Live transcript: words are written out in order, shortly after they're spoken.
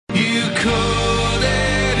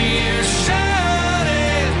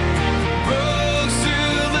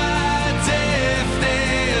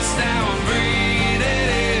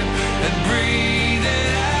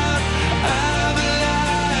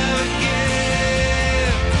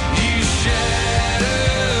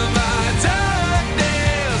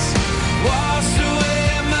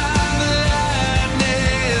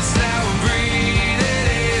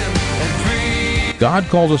God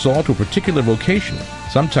calls us all to a particular vocation.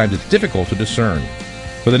 Sometimes it's difficult to discern.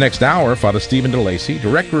 For the next hour, Father Stephen DeLacy,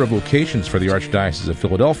 Director of Vocations for the Archdiocese of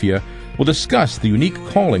Philadelphia, will discuss the unique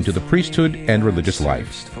calling to the priesthood and religious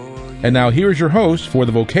life. And now here is your host for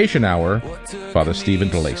the Vocation Hour, Father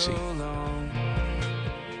Stephen DeLacy.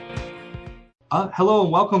 Hello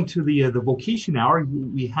and welcome to the Vocation Hour.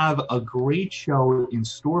 We have a great show in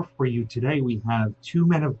store for you today. We have two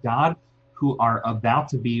men of God who are about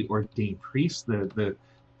to be ordained priests. The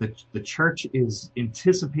church is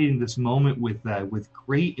anticipating this moment with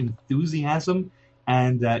great enthusiasm,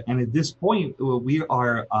 and at this point we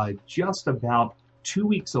are just about 2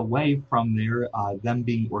 weeks away from them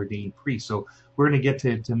being ordained priests. So we're going to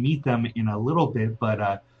get to meet them in a little bit,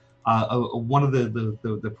 but. One of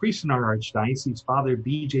the priests in our archdiocese, Father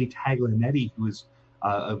B.J. Taglianetti, who is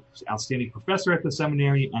an outstanding professor at the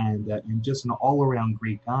seminary and just an all-around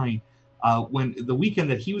great guy. When the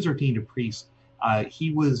weekend that he was ordained a priest,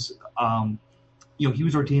 he was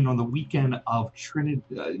ordained on the weekend of Trinity,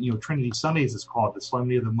 Trinity Sunday, as it's called, the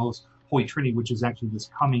Solemnity of the Most Holy Trinity, which is actually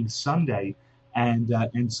this coming Sunday,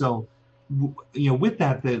 and so with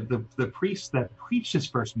that, the priest that preached his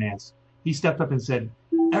first mass, he stepped up and said,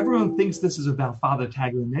 everyone thinks this is about Father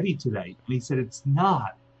Taglianetti today. And he said, it's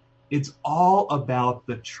not. It's all about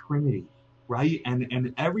the Trinity, right?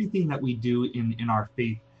 And everything that we do in our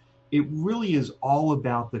faith, it really is all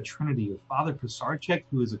about the Trinity. Father Pisarcek,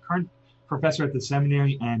 who is a current professor at the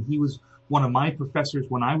seminary, and he was one of my professors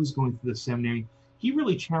when I was going through the seminary, he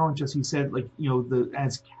really challenged us. He said,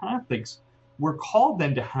 as Catholics, we're called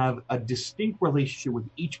then to have a distinct relationship with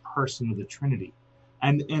each person of the Trinity.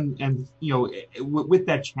 And with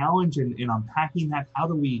that challenge and unpacking that, how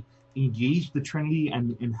do we engage the Trinity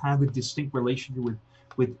and have a distinct relationship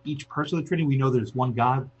with each person of the Trinity? We know there's one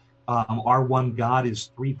God. Our one God is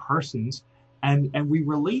three persons. And we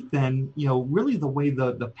relate then, really the way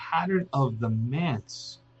the pattern of the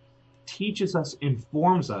Mass teaches us,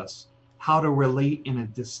 informs us how to relate in a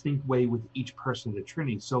distinct way with each person of the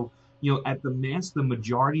Trinity. So, at the Mass, the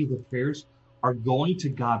majority of the prayers are going to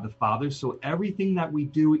God the Father. So everything that we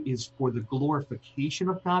do is for the glorification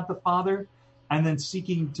of God the Father, and then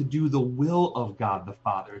seeking to do the will of God the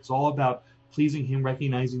Father. It's all about pleasing Him,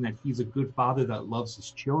 recognizing that He's a good Father that loves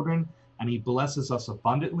His children, and He blesses us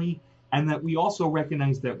abundantly, and that we also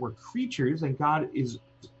recognize that we're creatures, and God is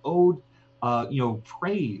owed,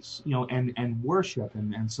 praise, and worship,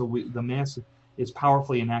 and so the Mass is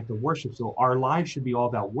powerfully an act of worship. So our lives should be all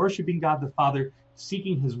about worshiping God the Father,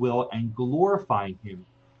 seeking His will, and glorifying Him.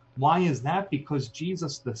 Why is that? Because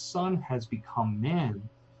Jesus the Son has become man,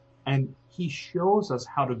 and He shows us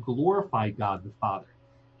how to glorify God the Father.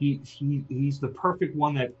 He's the perfect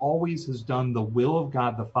one that always has done the will of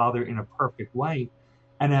God the Father in a perfect way.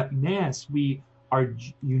 And at Mass, we are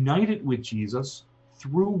united with Jesus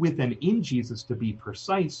through, with, and in Jesus, to be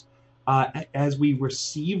precise, as we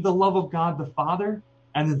receive the love of God the Father,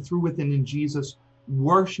 and then through, with, and in Jesus,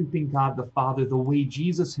 worshiping God the Father the way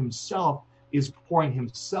Jesus Himself is pouring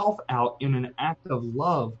Himself out in an act of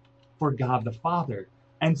love for God the Father.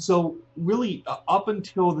 And so really up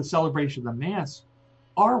until the celebration of the Mass,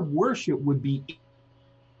 our worship would be,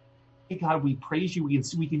 God, we praise you.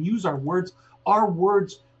 We can use our words. Our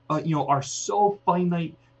words are so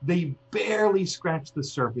finite, they barely scratch the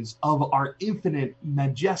surface of our infinite,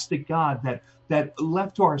 majestic God that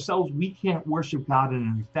left to ourselves, we can't worship God in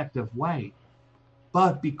an effective way.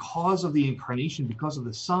 But because of the incarnation, because of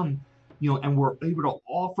the Son, and we're able to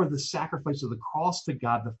offer the sacrifice of the cross to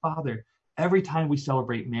God the Father, every time we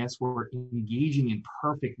celebrate Mass, we're engaging in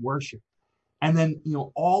perfect worship. And then,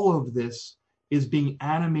 all of this is being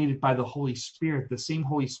animated by the Holy Spirit, the same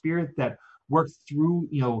Holy Spirit that worked through,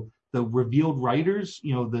 the revealed writers,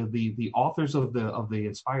 the authors of the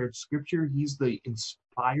inspired Scripture. He's the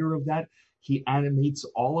inspirer of that. He animates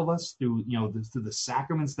all of us through, through the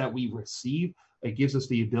sacraments that we receive. It gives us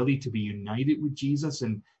the ability to be united with Jesus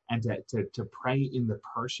and to pray in the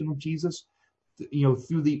person of Jesus.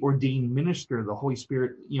 Through the ordained minister, the Holy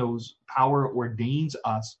Spirit, power ordains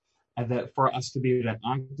us, and that for us to be able to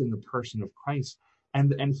act in the person of Christ.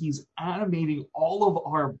 And He's animating all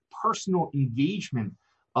of our personal engagement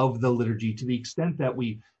of the liturgy to the extent that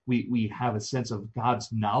we have a sense of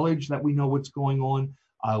God's knowledge, that we know what's going on,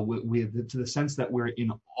 to the sense that we're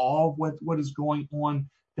in awe of what is going on.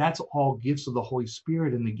 That's all gifts of the Holy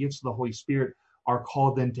Spirit, and the gifts of the Holy Spirit are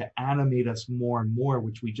called then to animate us more and more,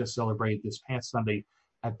 which we just celebrated this past Sunday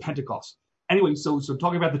at Pentecost. Anyway, so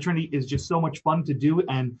talking about the Trinity is just so much fun to do,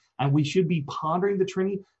 and we should be pondering the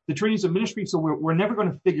Trinity. The Trinity is a ministry, so we're never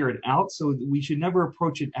going to figure it out. So we should never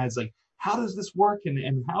approach it as like, how does this work,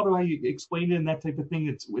 and how do I explain it, and that type of thing.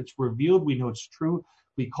 It's revealed. We know it's true.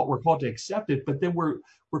 We're called to accept it, but then we're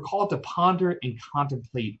called to ponder and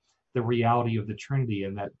contemplate the reality of the Trinity,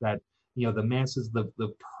 and that the Mass is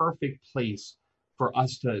the perfect place for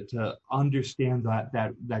us to understand that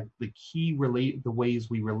the the ways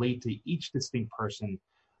we relate to each distinct person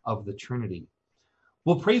of the Trinity.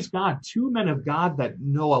 Well, praise God, two men of God that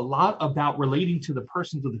know a lot about relating to the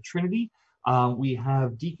persons of the Trinity. We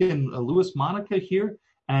have Deacon Louis Monica here,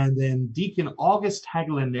 and then Deacon August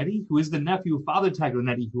Taglianetti, who is the nephew of Father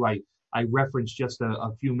Taglianetti, who I referenced just a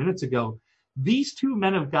few minutes ago. These two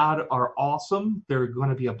men of God are awesome. They're going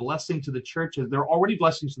to be a blessing to the church. They're already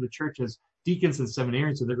blessings to the church as deacons and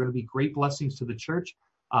seminarians, so they're going to be great blessings to the church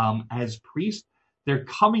as priests. They're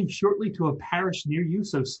coming shortly to a parish near you,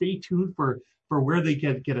 so stay tuned for where they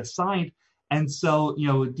get assigned. And so,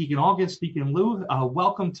 Deacon August, Deacon Lou,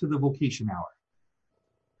 welcome to the Vocation Hour.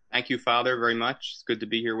 Thank you, Father, very much. It's good to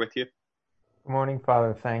be here with you. Good morning,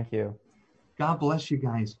 Father. Thank you. God bless you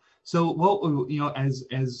guys. So, well, as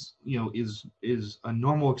is a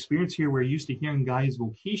normal experience here, we're used to hearing guys'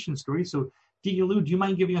 vocation stories. So, Deacon Lou, do you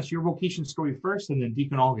mind giving us your vocation story first, and then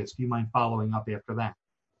Deacon August, do you mind following up after that?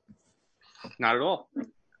 Not at all.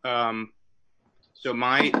 So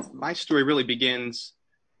my story really begins.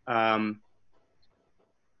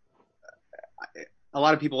 A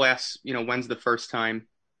lot of people ask, when's the first time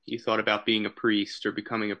you thought about being a priest or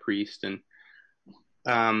becoming a priest? And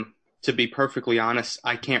to be perfectly honest,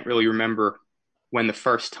 I can't really remember when the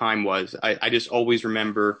first time was. I just always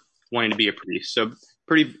remember wanting to be a priest. So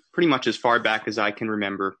pretty much as far back as I can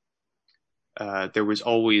remember, there was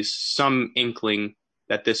always some inkling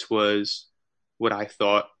that this was what I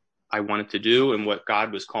thought I wanted to do and what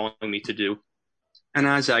God was calling me to do. And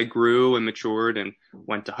as I grew and matured and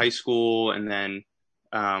went to high school and then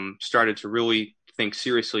started to really think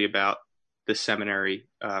seriously about the seminary,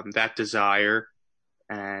 that desire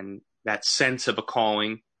and that sense of a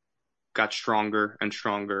calling got stronger and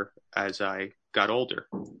stronger as I got older.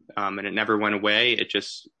 And it never went away.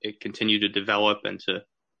 It continued to develop and to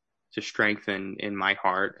strengthen in my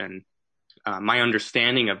heart. And my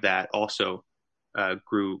understanding of that also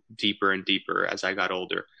grew deeper and deeper as I got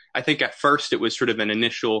older. I think at first it was sort of an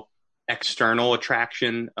initial external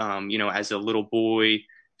attraction, as a little boy,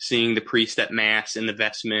 seeing the priest at Mass in the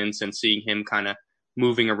vestments and seeing him kind of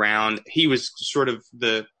moving around. He was sort of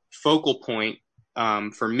the focal point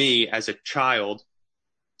for me as a child.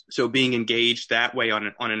 So being engaged that way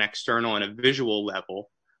on an external and a visual level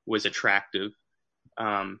was attractive.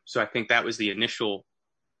 So I think that was the initial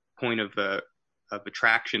point of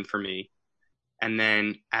attraction for me. And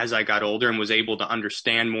then as I got older and was able to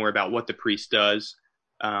understand more about what the priest does,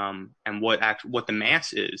 and what the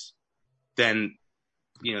Mass is, then,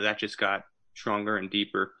 that just got stronger and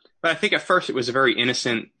deeper. But I think at first it was a very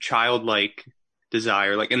innocent, childlike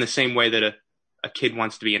desire, like in the same way that a kid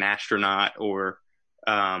wants to be an astronaut or,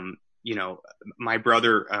 my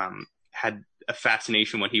brother had a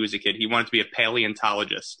fascination when he was a kid. He wanted to be a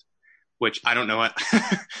paleontologist, which I don't know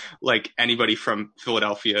like anybody from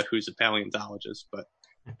Philadelphia who's a paleontologist, but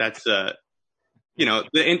that's the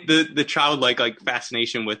childlike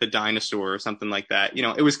fascination with a dinosaur or something like that.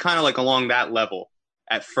 It was kind of like along that level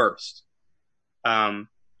at first.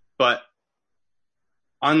 But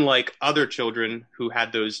unlike other children who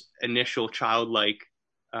had those initial childlike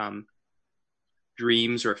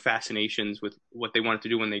dreams or fascinations with what they wanted to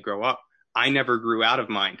do when they grow up, I never grew out of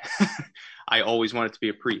mine. I always wanted to be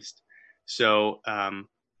a priest. So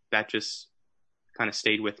that just kind of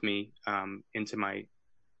stayed with me into my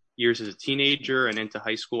years as a teenager and into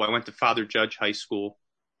high school. I went to Father Judge High School,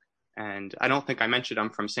 and I don't think I mentioned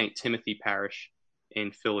I'm from St. Timothy Parish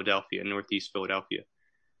in Philadelphia, Northeast Philadelphia.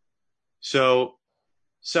 So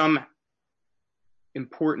some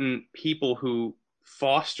important people who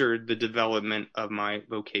fostered the development of my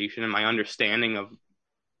vocation and my understanding of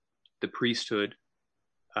the priesthood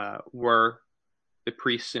were the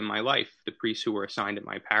priests in my life, the priests who were assigned at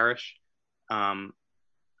my parish. I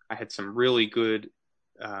had some really good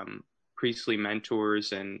priestly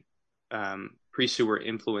mentors and priests who were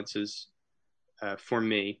influences for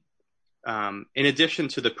me. In addition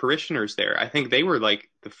to the parishioners there, I think they were like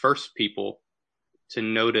the first people to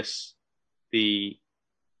notice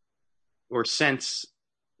or sense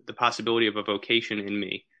the possibility of a vocation in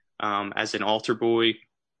me. As an altar boy,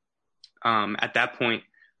 at that point,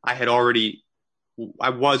 I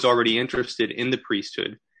was already interested in the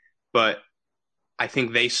priesthood, but I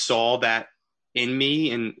think they saw that in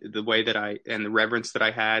me in the way that and the reverence that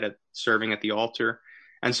I had at serving at the altar.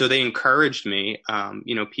 And so they encouraged me.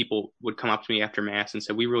 People would come up to me after Mass and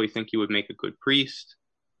say, "We really think you would make a good priest."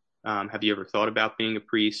 Have you ever thought about being a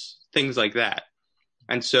priest? Things like that.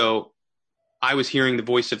 And so I was hearing the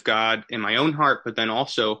voice of God in my own heart, but then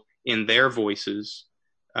also in their voices,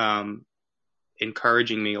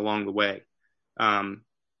 encouraging me along the way.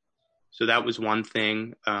 So that was one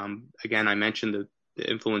thing. Again, I mentioned the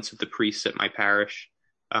influence of the priests at my parish.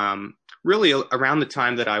 Really around the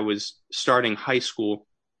time that I was starting high school,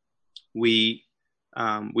 we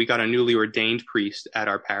got a newly ordained priest at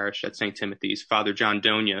our parish at St. Timothy's, Father John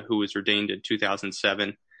Donia, who was ordained in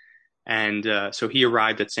 2007. And so he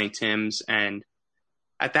arrived at St. Tim's, and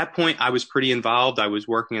at that point I was pretty involved. I was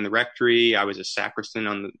working in the rectory. I was a sacristan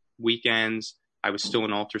on the weekends. I was still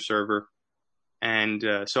an altar server. And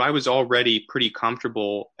so I was already pretty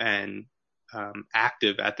comfortable and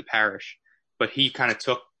active at the parish. But he kind of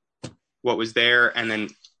took what was there and then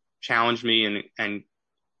challenged me and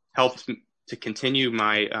helped to continue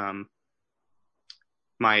my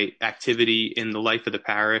my activity in the life of the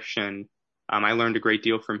parish. And I learned a great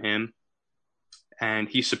deal from him. And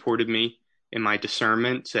he supported me in my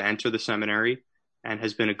discernment to enter the seminary and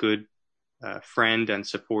has been a good friend and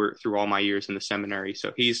support through all my years in the seminary.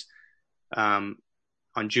 So he's on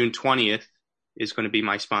June 20th is going to be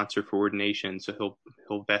my sponsor for ordination. So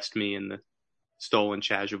he'll vest me in the stole and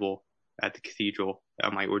chasuble at the cathedral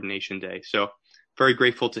on my ordination day. So very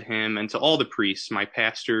grateful to him and to all the priests, my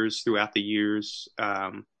pastors throughout the years,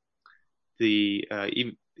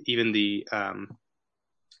 even the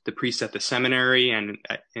priests at the seminary and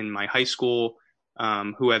in my high school,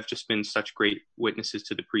 who have just been such great witnesses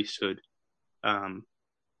to the priesthood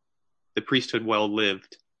well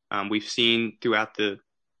lived. We've seen throughout the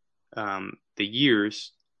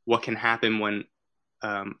years what can happen when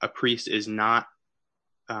a priest is not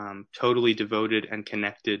totally devoted and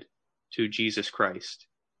connected to Jesus Christ,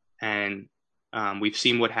 and we've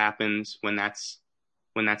seen what happens when that's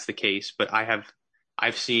the case. But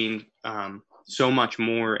I've seen so much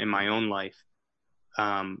more in my own life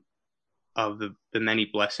of the many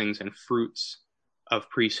blessings and fruits of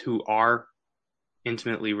priests who are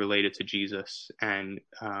intimately related to Jesus and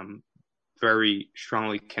very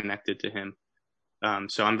strongly connected to him.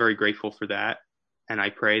 So I'm very grateful for that. And I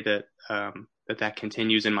pray that that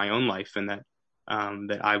continues in my own life, and that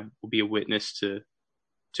I will be a witness to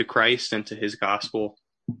Christ and to his gospel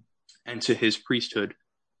and to his priesthood,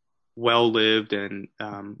 well lived and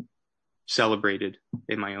celebrated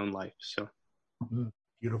in my own life. So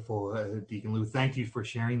beautiful, Deacon Lou. Thank you for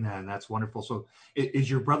sharing that, and that's wonderful. So, is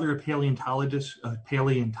your brother a paleontologist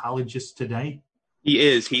today? He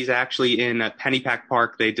is. He's actually in Pennypack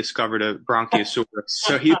Park. They discovered a Bronchiosaurus.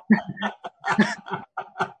 So he.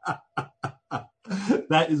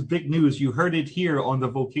 That is big news. You heard it here on the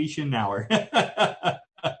Vocation Hour.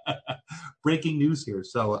 Breaking news here.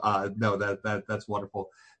 So no, that's wonderful.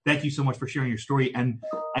 Thank you so much for sharing your story, and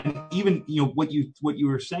even what you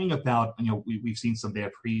were saying about we've seen some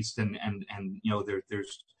bad priests and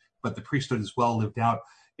there's but the priesthood is well lived out.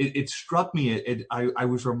 It struck me. I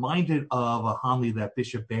was reminded of a homily that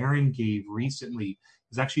Bishop Barron gave recently. It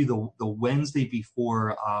was actually the Wednesday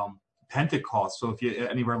before Pentecost. So if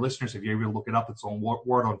any of our listeners, if you're able to look it up, it's on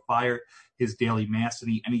Word on Fire, his daily mass,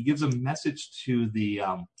 and he gives a message to the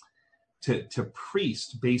to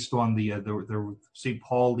priests based on the St.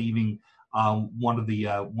 Paul leaving one of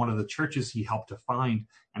the churches he helped to find,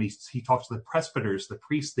 and he talks to the presbyters, the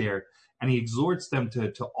priests there, and he exhorts them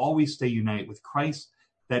to always stay united with Christ,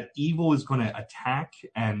 that evil is going to attack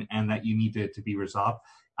and that you need to be resolved.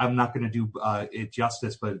 I'm not going to do it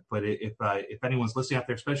justice, but if anyone's listening out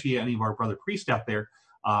there, especially any of our brother priests out there,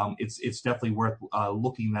 it's definitely worth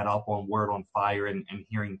looking that up on Word on Fire and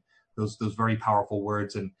hearing those very powerful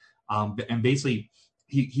words. And basically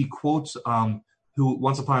he quotes who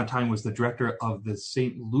once upon a time was the director of the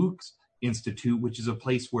St. Luke's Institute, which is a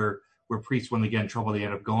place where priests, when they get in trouble, they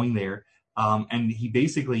end up going there. And he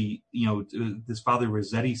basically, this Father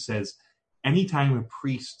Rossetti says, anytime a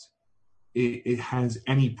priest it has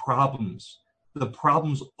any problems, the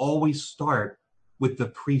problems always start with the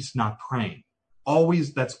priest not praying.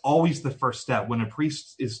 That's always the first step. When a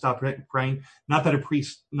priest is stopped praying, not that a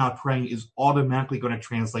priest not praying is automatically going to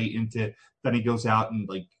translate into then he goes out and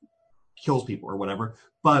kills people or whatever.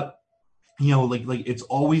 But it's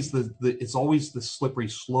always it's always the slippery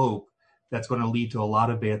slope that's going to lead to a lot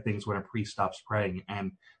of bad things when a priest stops praying.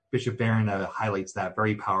 And Bishop Barron highlights that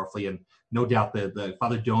very powerfully. And no doubt the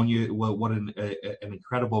Father Donia, what an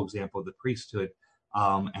incredible example of the priesthood,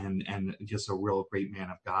 and just a real great man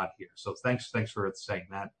of God here. So thanks for saying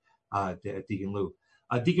that, Deacon Lou.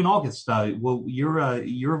 Deacon August,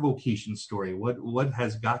 your vocation story, what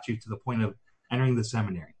has got you to the point of entering the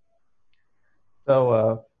seminary?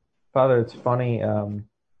 So, Father, it's funny.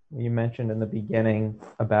 You mentioned in the beginning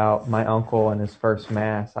about my uncle and his first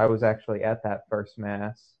mass. I was actually at that first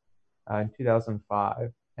mass in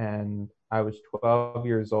 2005, and I was 12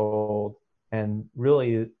 years old. And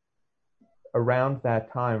really, around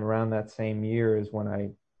that time, around that same year, is when I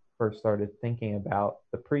first started thinking about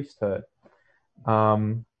the priesthood.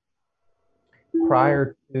 Um,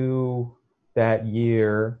 Prior to that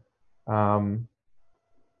year, um,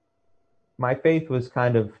 my faith was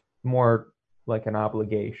kind of more like an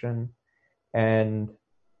obligation, and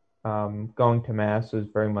going to mass was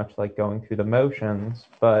very much like going through the motions.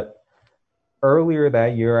 But earlier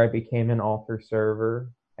that year, I became an altar server,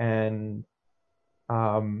 and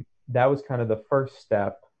that was kind of the first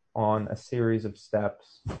step on a series of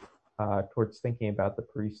steps towards thinking about the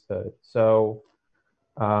priesthood. So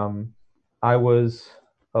um, I was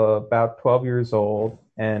about 12 years old,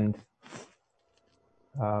 and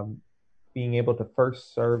um, being able to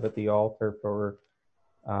first serve at the altar for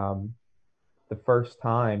um, the first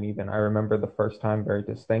time, even I remember the first time very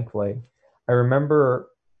distinctly. I remember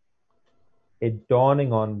it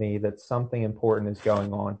dawning on me that something important is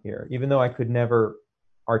going on here. Even though I could never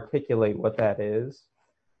articulate what that is,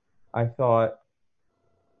 I thought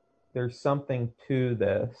there's something to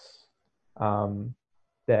this um,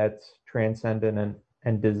 that's transcendent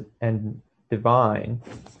and divine.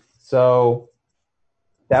 So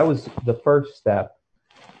that was the first step.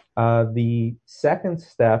 The second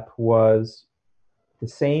step was the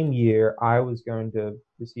same year I was going to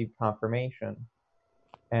receive confirmation.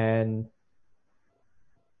 And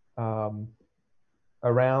um,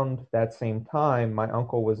 around that same time, my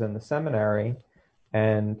uncle was in the seminary,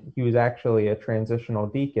 and he was actually a transitional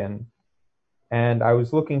deacon. And I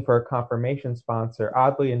was looking for a confirmation sponsor.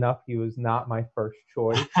 Oddly enough, he was not my first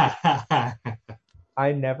choice.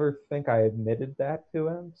 I never think I admitted that to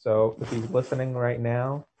him. So if he's listening right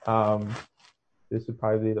now, this would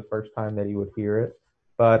probably be the first time that he would hear it.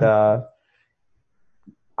 But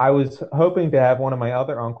I was hoping to have one of my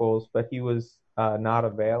other uncles, but he was not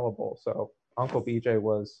available. So Uncle BJ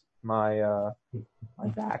was my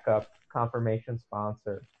backup confirmation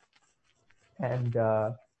sponsor, and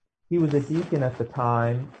he was a deacon at the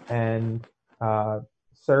time and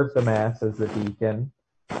served the mass as the deacon.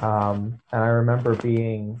 And I remember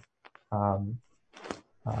being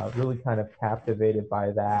really kind of captivated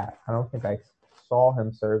by that. I don't think I saw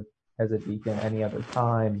him serve as a deacon any other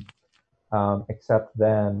time except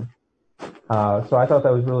then. So I thought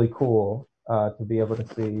that was really cool to be able to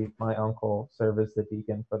see my uncle serve as the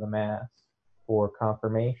deacon for the mass for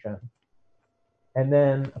confirmation. And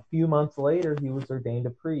then a few months later, he was ordained a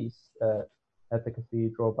priest at the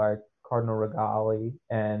cathedral by Cardinal Regali,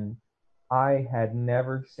 and I had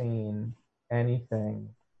never seen anything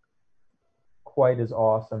quite as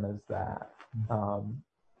awesome as that.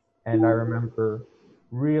 And I remember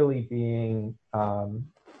really being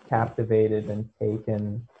captivated and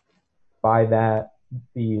taken by that,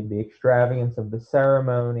 the extravagance of the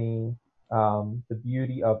ceremony, the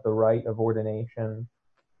beauty of the rite of ordination.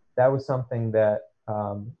 That was something that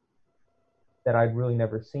that I'd really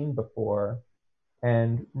never seen before.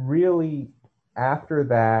 And really, after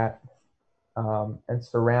that, and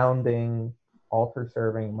surrounding altar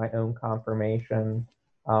serving, my own confirmation,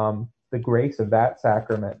 the grace of that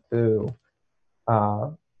sacrament too,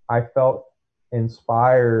 I felt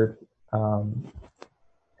inspired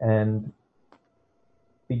and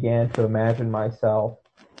began to imagine myself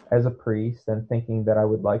as a priest and thinking that I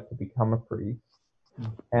would like to become a priest,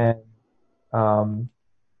 and um,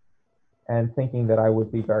 and thinking that I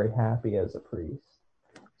would be very happy as a priest.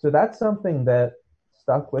 So that's something that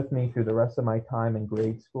stuck with me through the rest of my time in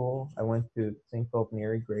grade school. I went to St. Philip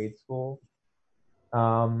Neri grade school,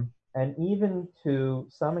 and even to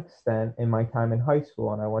some extent in my time in high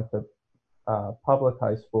school. And I went to public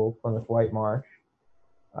high school, Plymouth White Marsh,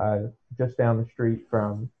 just down the street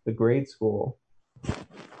from the grade school.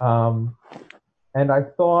 And I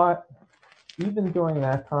thought, even during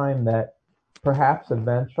that time, that perhaps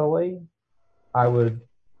eventually I would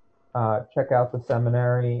check out the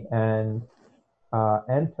seminary and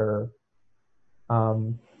enter.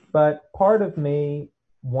 But part of me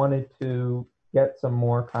wanted to get some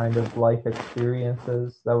more kind of life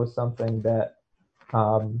experiences. That was something that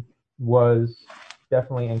was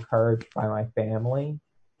definitely encouraged by my family.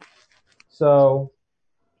 So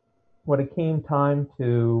when it came time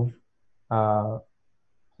to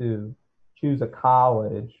choose a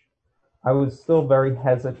college, I was still very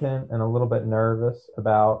hesitant and a little bit nervous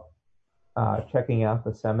about checking out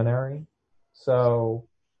the seminary. So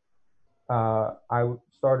I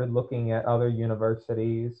started looking at other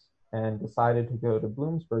universities and decided to go to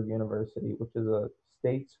Bloomsburg University, which is a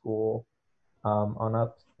state school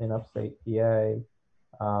in upstate PA,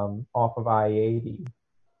 off of I-80.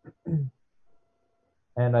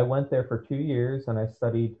 And I went there for 2 years and I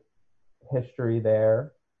studied history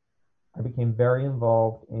there. I became very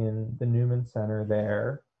involved in the Newman Center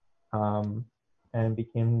there, and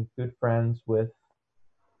became good friends with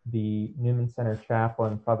the Newman Center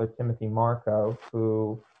chaplain, Father Timothy Marco,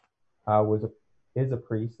 who is a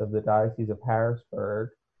priest of the Diocese of Harrisburg,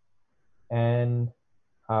 and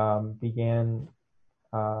began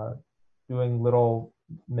doing little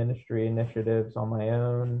ministry initiatives on my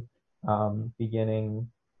own,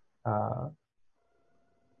 beginning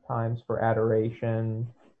times for adoration,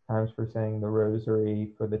 times for saying the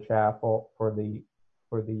rosary for the chapel, for the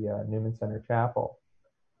Newman Center Chapel.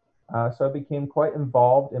 So I became quite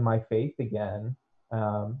involved in my faith again,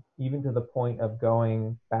 even to the point of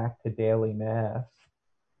going back to daily mass.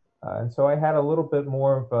 And so I had a little bit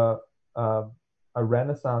more of a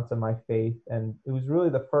renaissance in my faith, and it was really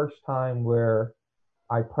the first time where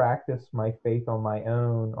I practiced my faith on my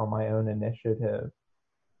own initiative,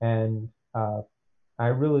 and I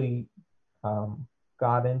really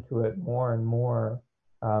got into it more and more,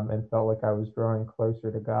 and felt like I was growing closer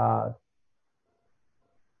to God.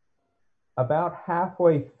 About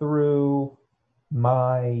halfway through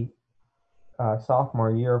my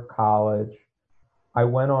sophomore year of college, I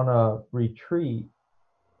went on a retreat,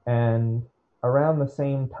 and around the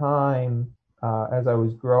same time as I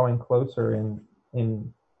was growing closer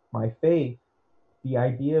in my faith, the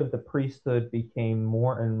idea of the priesthood became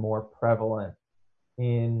more and more prevalent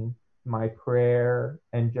in my prayer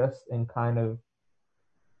and just in kind of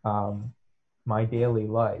my daily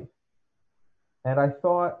life. And I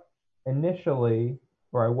thought initially,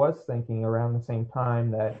 or I was thinking around the same time,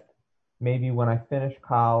 that maybe when I finish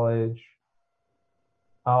college,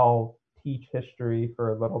 I'll teach history for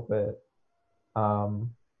a little bit,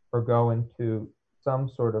 or go into some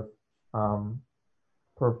sort of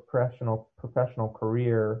professional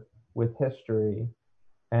career with history.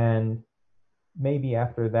 And maybe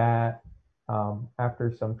after that,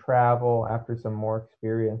 after some travel, after some more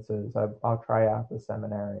experiences, I'll try out the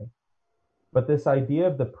seminary. But this idea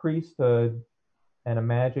of the priesthood and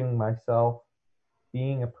imagining myself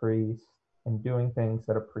being a priest and doing things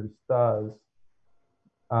that a priest does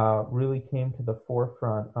really came to the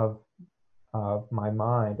forefront of my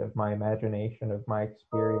mind, of my imagination, of my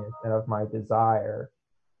experience, and of my desire.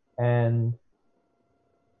 And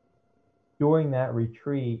during that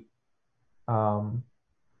retreat,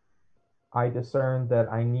 I discerned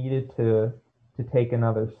that I needed to take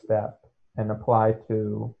another step and apply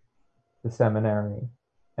to the seminary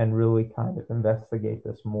and really kind of investigate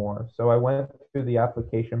this more. So I went through the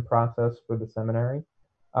application process for the seminary,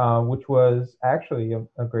 which was actually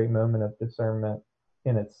a great moment of discernment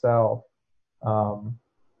in itself,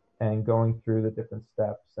 and going through the different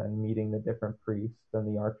steps and meeting the different priests and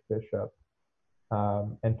the archbishop,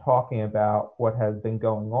 and talking about what has been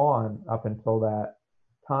going on up until that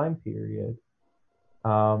time period.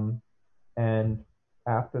 And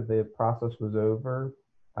after the process was over,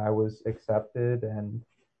 I was accepted and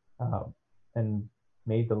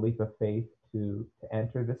made the leap of faith to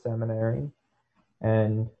enter the seminary.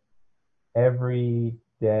 And every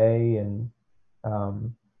day and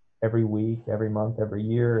every week, every month, every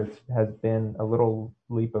year, it has been a little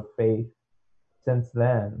leap of faith since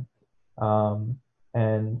then.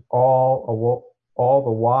 And all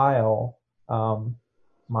the while,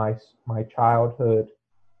 my childhood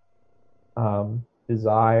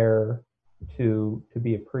desire to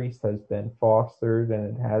be a priest has been fostered,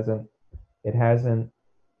 and it has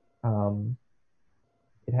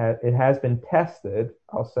been tested,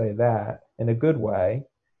 I'll say that, in a good way,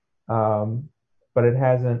 but it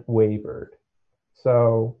hasn't wavered.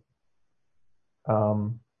 So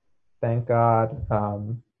thank God,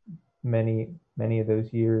 many of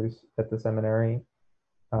those years at the seminary,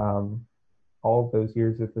 all of those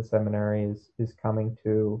years at the seminary is coming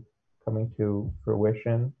to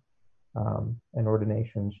fruition, and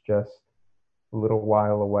ordination's just a little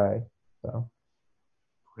while away. So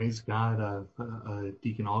praise God,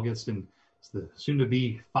 Deacon August, and the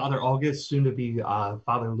soon-to-be Father August, soon-to-be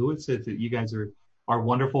Father Lewis. You guys are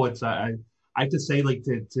wonderful. It's I have to say, like,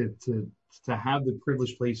 to have the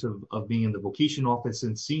privileged place of being in the vocation office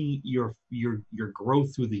and seeing your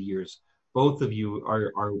growth through the years. Both of you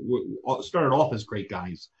are started off as great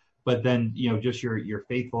guys, but then just your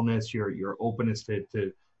faithfulness, your openness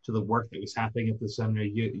to the work that was happening at the seminary.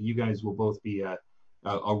 You guys will both be a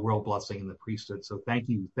real blessing in the priesthood. So thank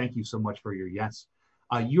you so much for your yes.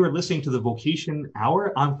 You are listening to the Vocation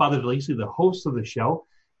Hour. I'm Father DeLacy, the host of the show.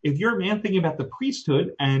 If you're a man thinking about the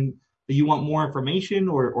priesthood and you want more information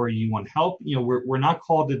or you want help, we're not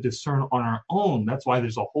called to discern on our own. That's why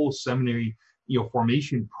there's a whole seminary,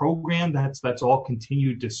 formation program that's all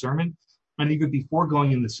continued discernment. And even before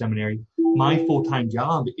going in the seminary, my full-time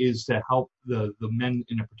job is to help the men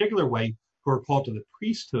in a particular way who are called to the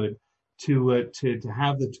priesthood to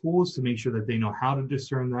have the tools to make sure that they know how to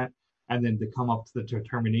discern that, and then to come up to the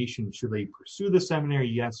determination, should they pursue the seminary,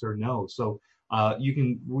 yes or no. So you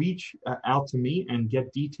can reach out to me and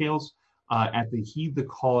get details at the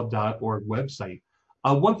heedthecall.org website.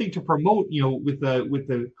 One thing to promote, with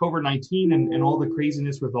the COVID-19 and all the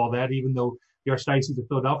craziness with all that, even though the Archdiocese of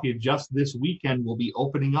Philadelphia just this weekend will be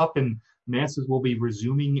opening up and masses will be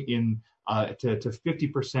resuming in to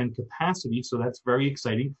 50% capacity, so that's very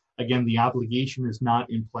exciting. Again, the obligation is not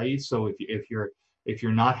in place, so if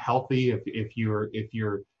you're not healthy, if you're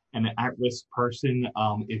an at-risk person,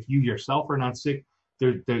 if you yourself are not sick,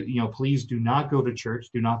 please do not go to church.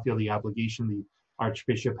 Do not feel the obligation. The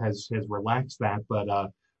Archbishop has relaxed that, but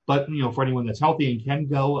for anyone that's healthy and can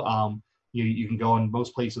go, you can go, and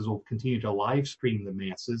most places will continue to live stream the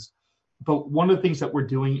masses. But one of the things that we're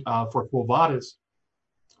doing for Quo Vadis,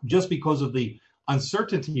 just because of the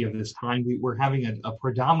uncertainty of this time, we're having a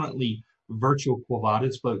predominantly virtual Quo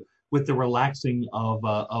Vadis, but with the relaxing of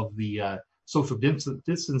the social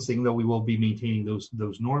distancing, though we will be maintaining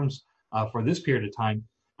those norms for this period of time.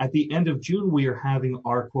 At the end of June, we are having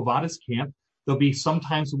our Quo Vadis camp. There'll be some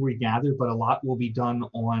times when we gather, but a lot will be done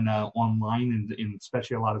online and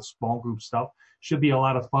especially a lot of small group stuff. Should be a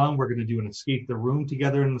lot of fun. We're going to do an escape the room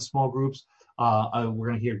together in the small groups. We're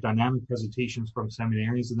going to hear dynamic presentations from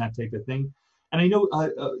seminarians and that type of thing. And I know,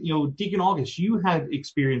 Deacon August, you had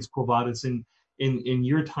experienced Quo Vadis in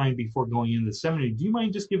your time before going into the seminary. Do you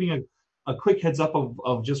mind just giving a quick heads up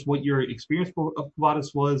of just what your experience of Quo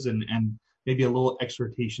Vadis was, and maybe a little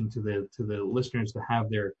exhortation to the listeners to have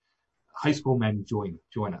their high school men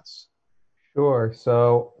join us? Sure.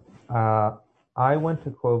 So I went to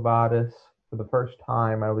Quo Vadis for the first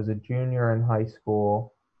time. I was a junior in high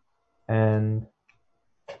school, and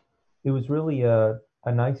it was really a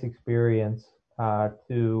nice experience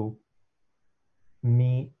to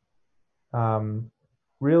meet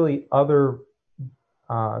really other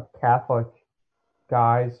Catholic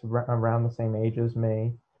guys around the same age as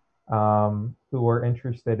me, who were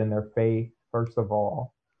interested in their faith, first of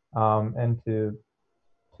all, and to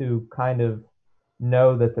kind of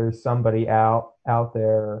know that there's somebody out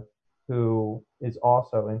there who is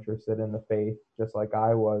also interested in the faith, just like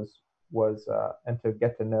I was, and to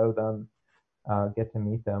get to know them, get to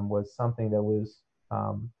meet them, was something that was,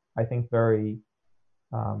 I think, very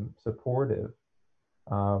supportive,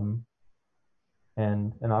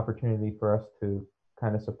 and an opportunity for us to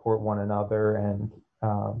kind of support one another and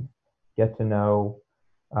get to know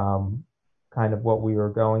kind of what we were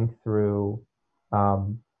going through,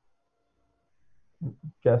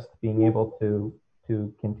 just being able to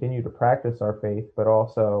continue to practice our faith, but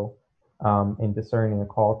also in discerning a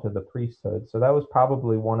call to the priesthood. So that was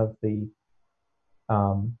probably one of the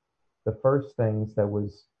first things that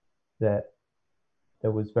was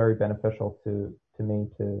very beneficial to me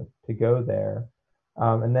to go there,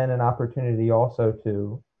 and then an opportunity also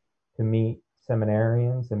to meet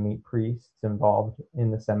seminarians and meet priests involved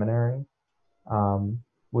in the seminary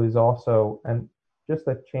was also just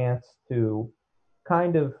a chance to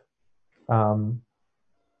kind of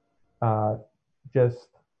just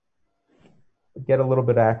get a little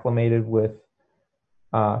bit acclimated with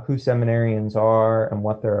who seminarians are and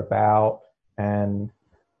what they're about, and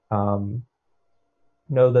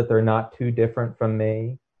know that they're not too different from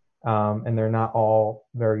me, and they're not all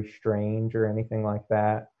very strange or anything like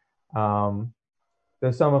that,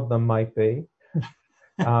 though some of them might be.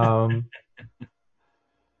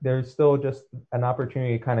 There's still just an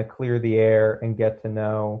opportunity to kind of clear the air and get to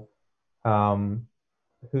know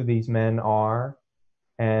who these men are,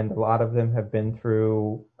 and a lot of them have been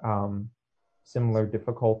through similar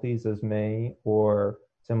difficulties as me, or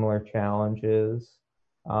similar challenges,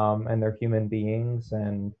 and they're human beings,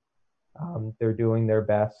 and they're doing their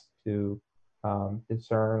best to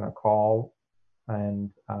discern a call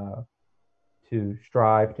and to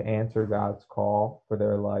strive to answer God's call for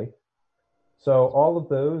their life. So all of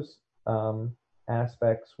those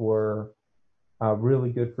aspects were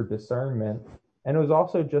really good for discernment, and it was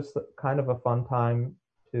also just kind of a fun time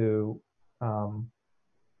to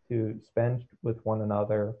spend with one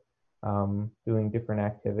another, doing different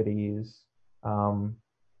activities,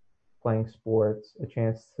 playing sports, a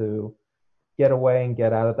chance to get away and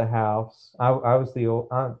get out of the house. I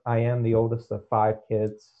am the oldest of 5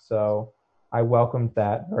 kids, so I welcomed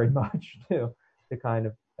that very much to kind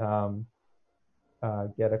of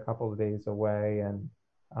get a couple of days away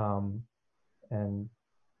um, and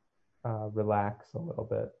relax a little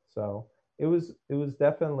bit. So it was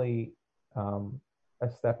definitely a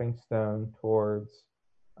stepping stone towards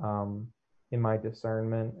in my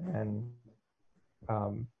discernment and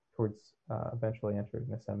towards eventually entering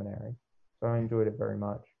the seminary. So I enjoyed it very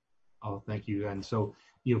much. Oh, thank you. And so,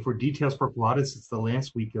 for details for Pilates, it's the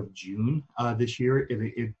last week of June this year.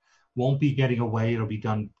 It won't be getting away. It'll be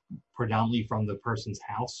done predominantly from the person's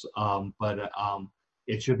house, but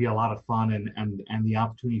it should be a lot of fun and the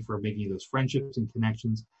opportunity for making those friendships and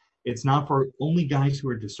connections. It's not for only guys who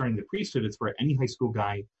are discerning the priesthood. It's for any high school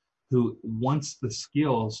guy who wants the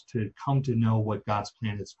skills to come to know what God's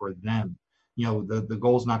plan is for them. The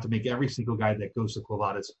goal is not to make every single guy that goes to Quo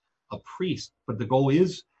Vadis a priest, but the goal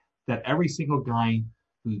is that every single guy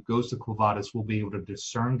who goes to Quo Vadis will be able to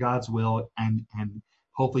discern God's will and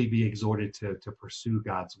hopefully be exhorted to pursue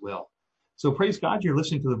God's will. So praise God, you're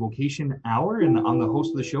listening to the Vocation Hour, and I'm the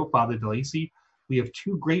host of the show, Father DeLacy. We have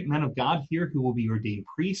two great men of God here who will be ordained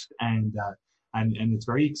priests, and it's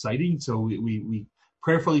very exciting. So we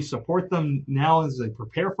prayerfully support them now as they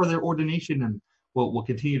prepare for their ordination, and we'll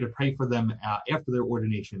continue to pray for them after their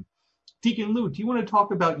ordination. Deacon Lou, do you want to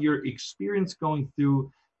talk about your experience going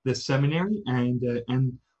through the seminary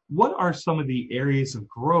and what are some of the areas of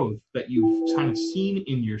growth that you've kind of seen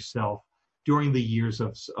in yourself during the years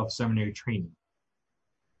of seminary training?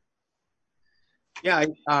 Yeah,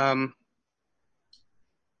 I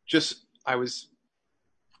was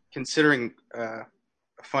considering a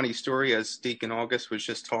funny story as Deacon August was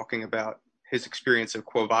just talking about his experience of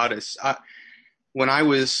Quo Vadis. When I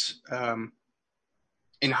was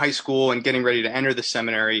in high school and getting ready to enter the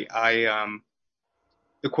seminary,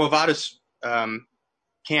 the Quo Vadis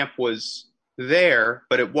camp was there,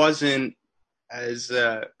 but it wasn't as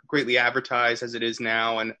greatly advertised as it is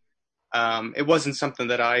now, and it wasn't something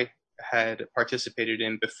that I had participated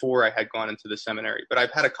in before I had gone into the seminary. But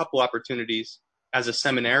I've had a couple opportunities as a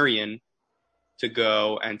seminarian to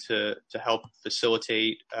go and to help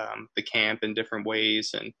facilitate the camp in different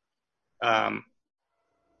ways. And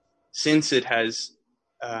since it has,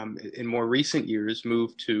 in more recent years,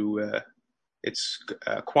 moved to it's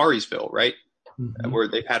Quarriesville, right? Mm-hmm. Where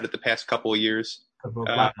they've had it the past couple of years.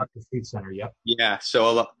 Black Rock State Center, yep. Yeah, so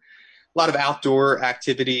a lot of outdoor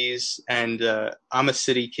activities, and I'm a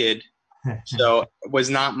city kid, so it was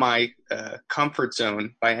not my comfort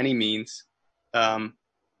zone by any means. A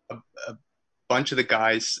bunch of the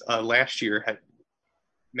guys last year had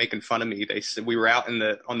making fun of me. They said we were out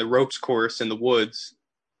on the ropes course in the woods,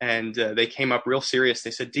 and they came up real serious.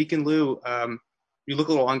 They said, "Deacon Lou, you look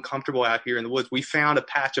a little uncomfortable out here in the woods. We found a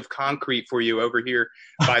patch of concrete for you over here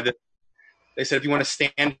by the." They said, "If you want to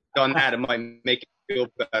stand on that, it might make you feel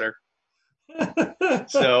better."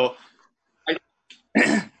 So,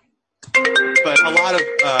 but a lot of.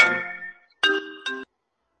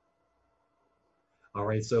 All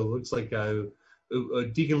right, so it looks like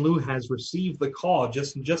Deacon Lou has received the call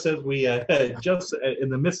just as we just in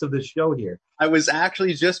the midst of this show here. I was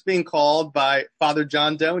actually just being called by Father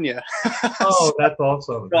John Donia. Oh, that's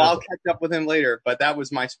awesome. So I'll catch up with him later, but that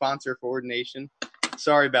was my sponsor for ordination.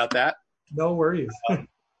 Sorry about that. No worries.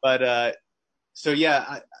 So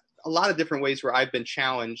yeah, a lot of different ways where I've been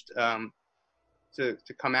challenged to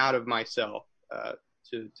come out of myself,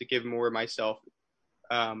 to give more of myself.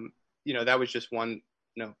 That was just one,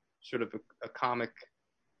 sort of a comic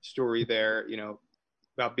story there,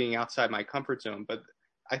 about being outside my comfort zone. But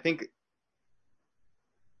I think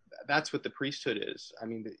that's what the priesthood is. I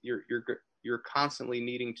mean, you're constantly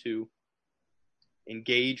needing to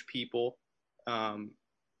engage people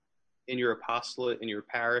in your apostolate, in your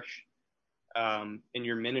parish, in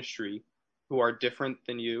your ministry, who are different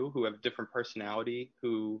than you, who have different personality,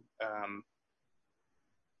 who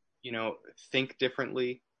think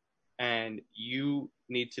differently, and you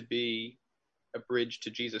need to be a bridge to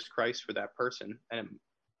Jesus Christ for that person. And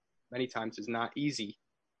many times it's not easy,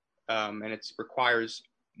 and it requires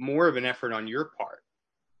more of an effort on your part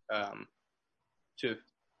to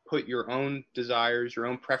put your own desires, your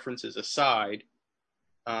own preferences aside,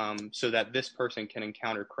 so that this person can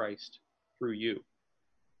encounter Christ through you.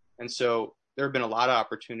 And so there have been a lot of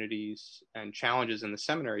opportunities and challenges in the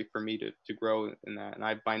seminary for me to grow in that. And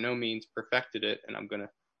I by no means perfected it. And I'm going to,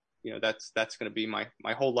 that's going to be my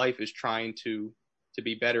whole life is trying to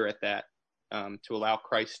be better at that, to allow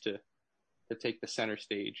Christ to take the center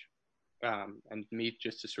stage, and me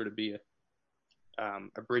just to sort of be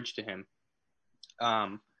a bridge to him.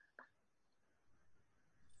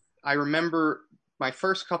 I remember my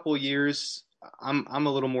first couple of years, I'm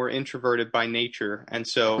a little more introverted by nature, and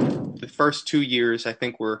so the first 2 years I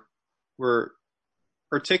think were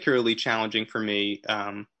particularly challenging for me.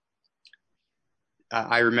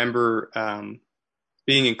 I remember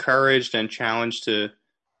being encouraged and challenged to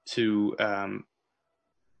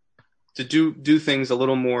do things a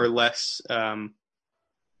little more or less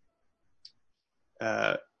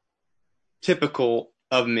typical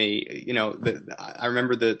of me. You know, I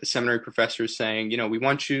remember the seminary professors saying, you know, we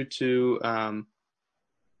want you to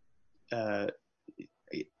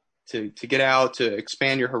get out, to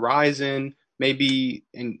expand your horizon, maybe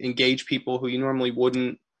engage people who you normally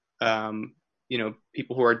wouldn't. You know,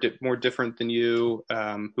 people who are more different than you,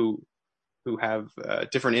 who have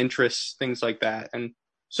different interests, things like that. And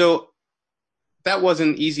so that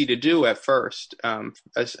wasn't easy to do at first,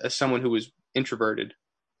 as someone who was introverted.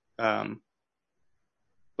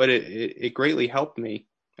 But it greatly helped me,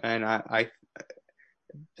 and I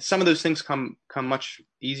some of those things come much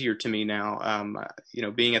easier to me now. You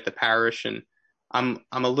know, being at the parish, and I'm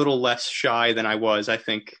a little less shy than I was, I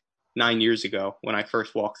think, 9 years ago when I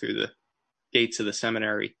first walked through the gates of the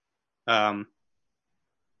seminary. So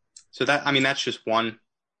that, I mean, that's just one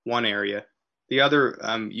area. The other,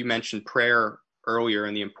 you mentioned prayer earlier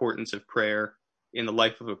and the importance of prayer in the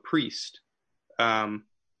life of a priest.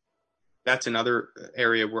 That's another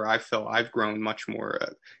area where I felt I've grown much more.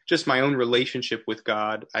 Just my own relationship with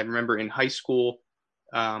God. I remember in high school,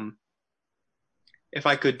 if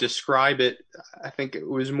I could describe it, I think it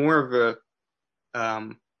was more of a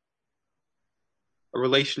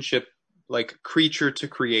relationship like creature to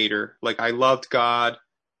creator. Like I loved God,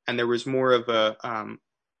 and there was more of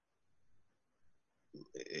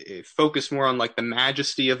it focused more on like the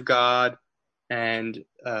majesty of God and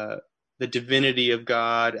the divinity of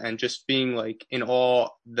God, and just being like in awe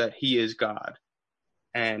that he is God.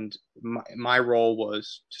 And my role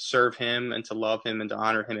was to serve him and to love him and to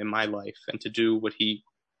honor him in my life and to do what he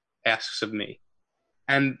asks of me.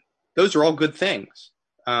 And those are all good things.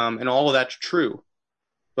 And all of that's true.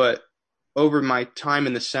 But over my time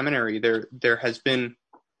in the seminary, there has been,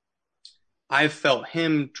 I've felt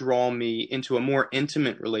him draw me into a more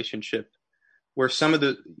intimate relationship where some of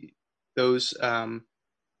those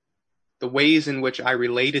the ways in which I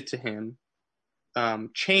related to him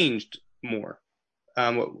changed more.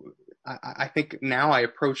 I think now I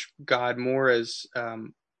approach God more as,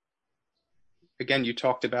 again, you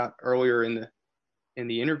talked about earlier in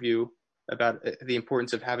the interview about the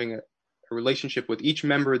importance of having a relationship with each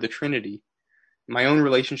member of the Trinity. My own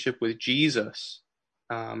relationship with Jesus,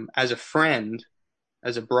 as a friend,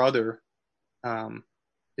 as a brother,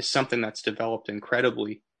 is something that's developed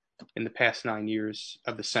incredibly in the past 9 years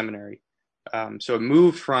of the seminary. So it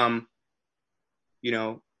moved from, you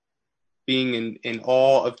know, being in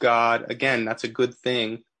awe of God. Again, that's a good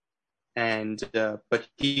thing. And, but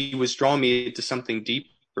he was drawing me to something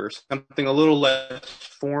deeper, something a little less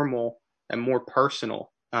formal and more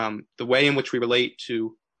personal. The way in which we relate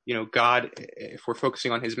to, you know, God, if we're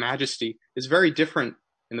focusing on his majesty, is very different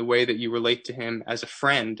in the way that you relate to him as a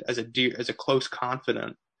friend, as a close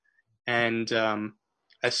confidant, and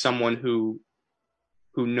as someone who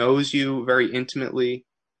knows you very intimately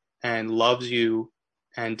and loves you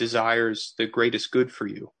and desires the greatest good for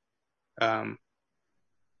you.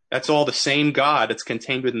 That's all the same God. It's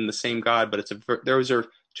contained within the same God, but those are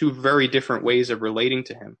two very different ways of relating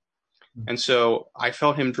to him. And so I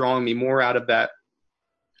felt him drawing me more out of that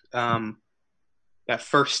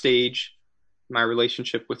first stage, my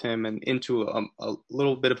relationship with him, and into a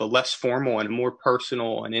little bit of a less formal and more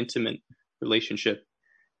personal and intimate relationship.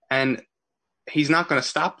 And he's not going to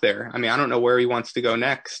stop there. I mean, I don't know where he wants to go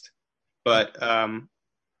next, but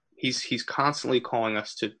he's constantly calling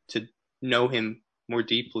us to know him more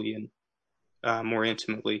deeply and more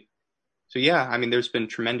intimately. So yeah, I mean, there's been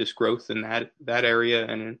tremendous growth in that area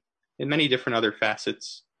and in many different other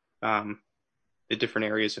facets, the different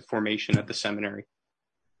areas of formation at the seminary.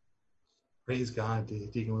 Praise God,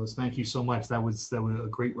 Deacon Lewis. Thank you so much. That was a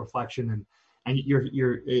great reflection, and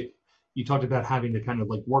you talked about having to kind of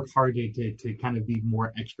like work hard to kind of be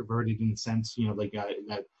more extroverted in the sense, you know, like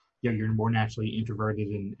that, you know, you're more naturally introverted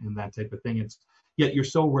and that type of thing. Yet you're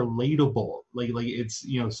so relatable. Like it's,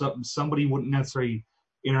 you know, somebody wouldn't necessarily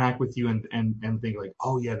interact with you and think like,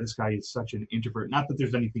 oh yeah, this guy is such an introvert. Not that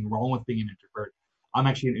there's anything wrong with being an introvert. I'm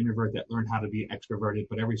actually an introvert that learned how to be extroverted,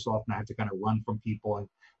 but every so often I have to kind of run from people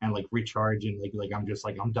and like recharge and like I'm just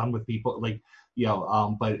like, I'm done with people, like, you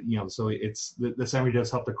know, but you know, so it's the seminary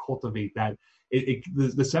does help to cultivate that.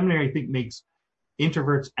 The seminary, I think, makes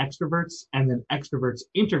introverts extroverts and then extroverts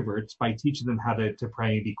introverts by teaching them how to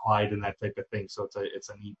pray and be quiet and that type of thing. So it's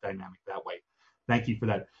a neat dynamic that way. Thank you for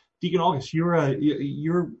that. Deacon August, your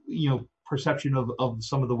you know, perception of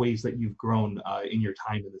some of the ways that you've grown in your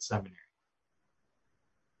time in the seminary.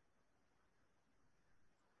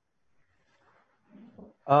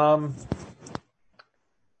 Um,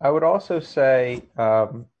 I would also say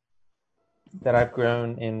that I've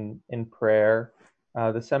grown in prayer.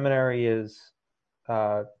 The seminary is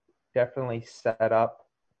uh, definitely set up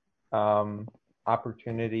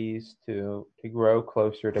opportunities to grow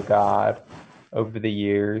closer to God over the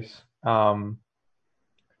years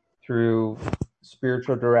through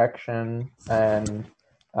spiritual direction and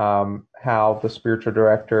how the spiritual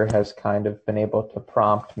director has kind of been able to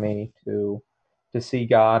prompt me to see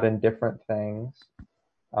God in different things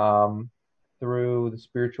um, through the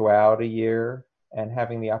spirituality year and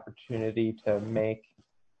having the opportunity to make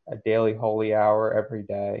a daily holy hour every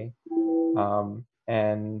day.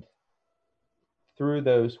 And through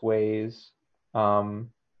those ways, um,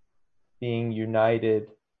 being united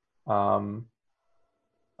um,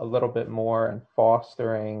 a little bit more and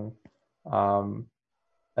fostering um,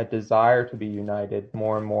 a desire to be united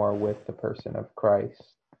more and more with the person of Christ.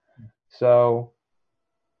 So,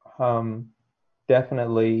 um,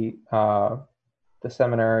 definitely, the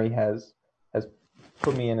seminary has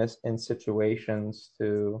put me in situations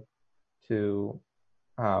to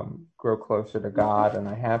grow closer to God, and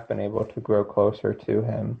I have been able to grow closer to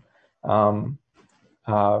Him um,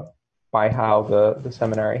 uh, by how the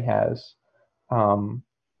seminary um,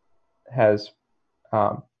 has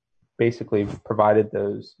basically provided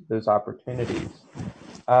those opportunities.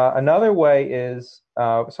 Another way is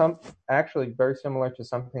some actually very similar to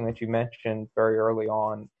something that you mentioned very early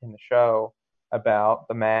on in the show about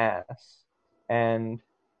the Mass and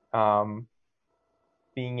um,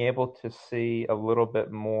 being able to see a little bit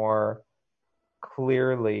more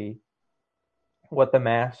clearly what the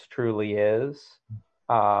Mass truly is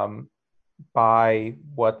um, by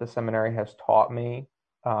what the seminary has taught me,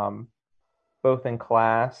 both in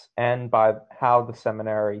class and by how the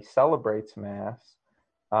seminary celebrates Mass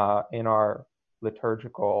in our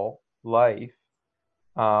liturgical life,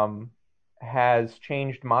 um, has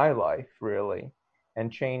changed my life really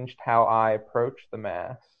and changed how I approach the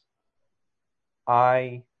Mass.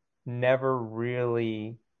 I never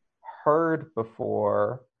really heard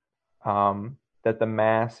before that the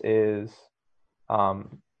Mass is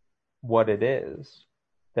um, what it is,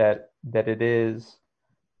 that it is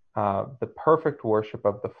the perfect worship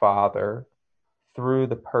of the Father through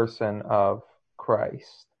the person of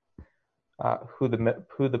Christ, who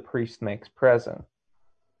the priest makes present.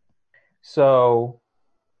 So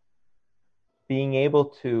being able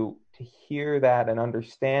to hear that and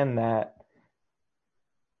understand that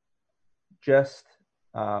just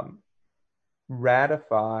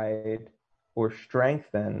ratified or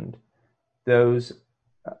strengthened those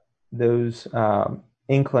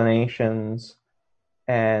inclinations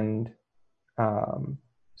and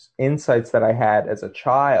insights that I had as a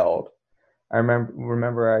child. I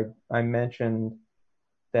remember I mentioned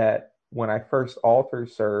that when I first altar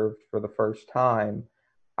served for the first time,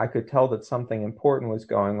 I could tell that something important was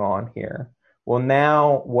going on here. Well,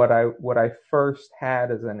 now what I first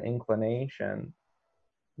had as an inclination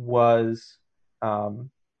was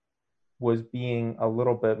um, was being a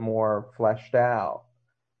little bit more fleshed out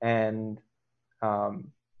and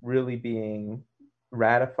really being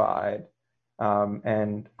ratified,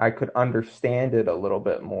 and I could understand it a little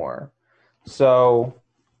bit more. So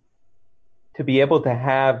to be able to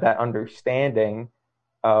have that understanding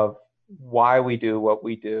of why we do what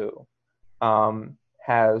we do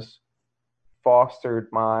has fostered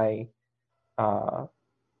uh,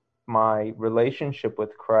 my relationship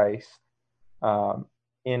with Christ um,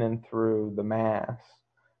 in and through the Mass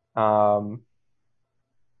um,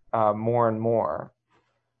 more and more.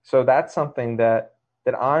 So that's something that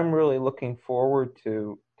I'm really looking forward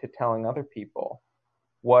to telling other people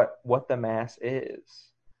what the Mass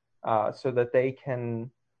is, so that they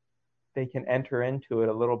can enter into it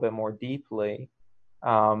a little bit more deeply,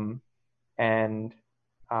 um, and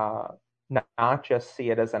uh, not just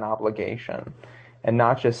see it as an obligation, and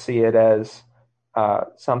not just see it as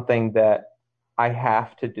something that I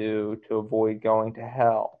have to do to avoid going to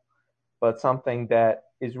hell, but something that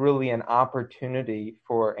is really an opportunity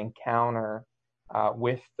for encounter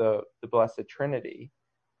with the Blessed Trinity,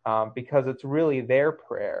 because it's really their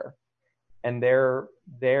prayer and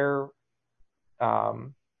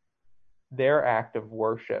um, their act of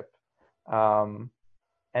worship, um,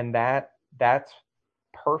 and that's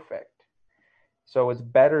perfect. So it's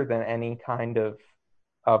better than any kind of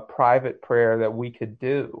private prayer that we could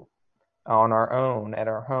do on our own at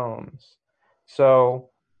our homes. So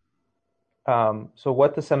so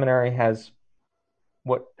what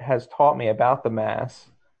has taught me about the Mass,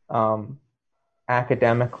 um,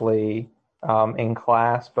 academically, in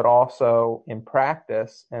class, but also in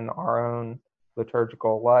practice in our own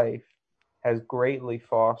liturgical life, has greatly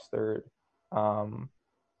fostered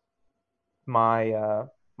my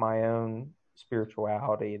my own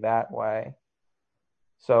spirituality that way.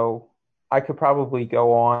 So I could probably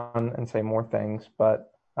go on and say more things,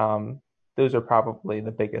 but those are probably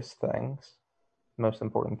the biggest things, most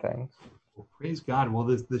important things. Well, praise God. Well,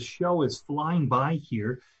 the show is flying by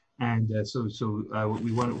here, and so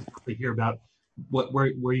we want to hear about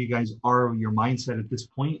where you guys are, your mindset at this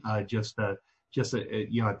point.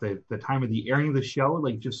 You know, at the time of the airing of the show,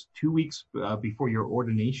 like just 2 weeks before your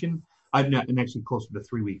ordination. And actually closer to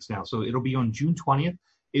 3 weeks now. So it'll be on June 20th.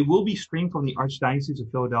 It will be streamed from the Archdiocese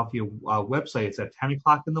of Philadelphia website. It's at 10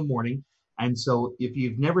 o'clock in the morning. And so if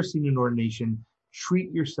you've never seen an ordination,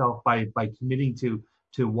 treat yourself by committing to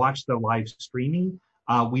watch the live streaming.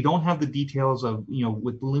 We don't have the details of, you know,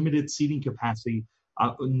 with limited seating capacity.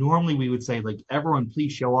 Normally we would say, like, everyone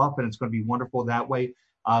please show up and it's going to be wonderful that way.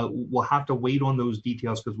 We'll have to wait on those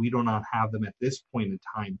details because we do not have them at this point in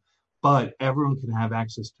time. But everyone can have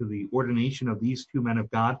access to the ordination of these two men of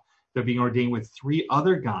God. They're being ordained with 3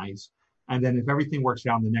 other guys. And then if everything works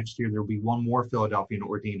out in the next year, there'll be one more Philadelphian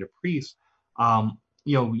ordained a priest.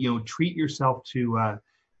 You know, treat yourself to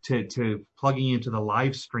plugging into the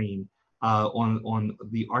live stream on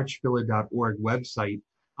the archphila.org website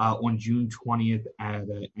on June 20th at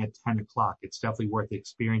 10 o'clock. It's definitely worth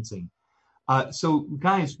experiencing. So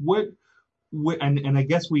guys, and I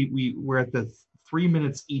guess we're at the 3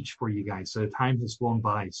 minutes each for you guys. So time has flown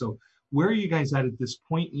by. So where are you guys at this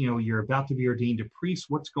point? You know, you're about to be ordained a priest.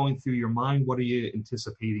 What's going through your mind? What are you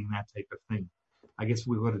anticipating? That type of thing. I guess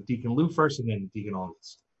we'll go to Deacon Lou first and then Deacon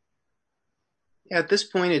August. Yeah, at this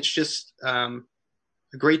point, it's just a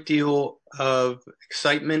great deal of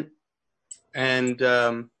excitement and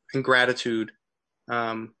gratitude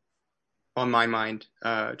on my mind.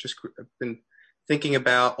 Just been thinking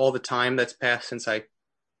about all the time that's passed since I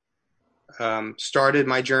started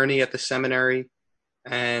my journey at the seminary,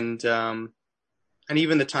 and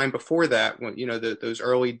even the time before that, when, you know, those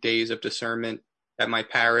early days of discernment at my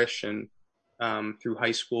parish and through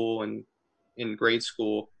high school and in grade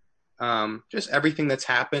school, just everything that's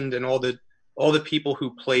happened and all the people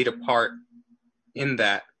who played a part in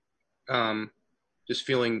that, just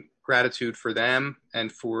feeling gratitude for them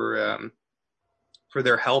and for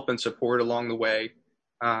their help and support along the way,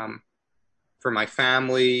 for my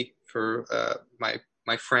family, for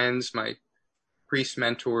my friends, my priest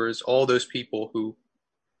mentors, all those people who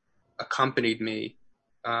accompanied me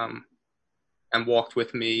and walked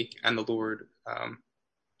with me and the Lord,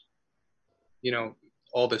 you know,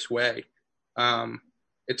 all this way.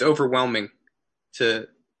 It's overwhelming to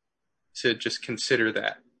just consider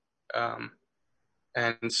that.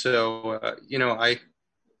 And so, you know,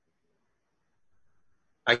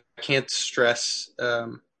 I can't stress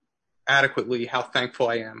adequately how thankful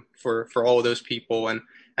I am for all of those people and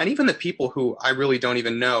even the people who I really don't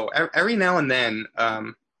even know. Every now and then,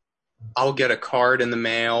 I'll get a card in the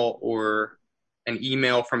mail or an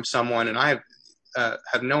email from someone, and I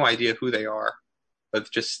have no idea who they are, but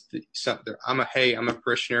just I'm a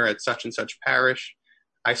parishioner at such and such parish.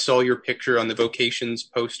 I saw your picture on the vocations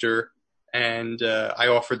poster, and I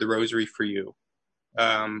offered the rosary for you.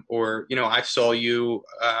 Or, you know, I saw you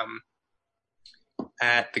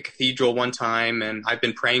at the cathedral one time, and I've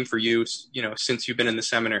been praying for you, you know, since you've been in the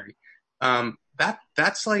seminary.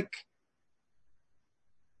 That's like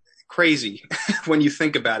crazy when you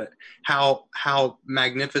think about it, how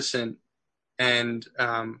magnificent and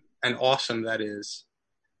awesome that is,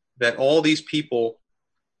 that all these people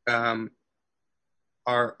are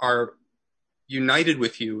united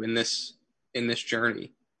with you in this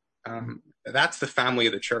journey. That's the family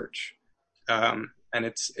of the church. And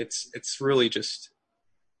it's really just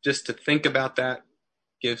to think about that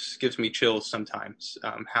gives me chills sometimes.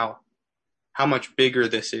 How much bigger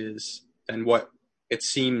this is than what it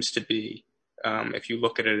seems to be, if you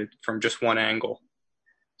look at it from just one angle.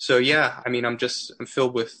 So yeah, I mean, I'm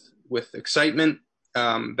filled with excitement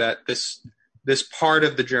that this part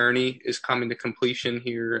of the journey is coming to completion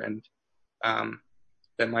here, and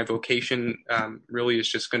that my vocation really is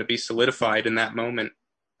just going to be solidified in that moment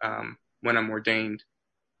when I'm ordained.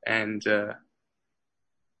 And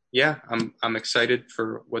yeah, I'm excited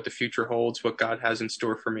for what the future holds, what God has in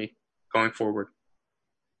store for me going forward.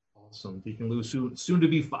 Awesome. Deacon Lou, soon to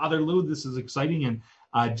be Father Lou. This is exciting. And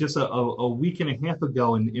just a week and a half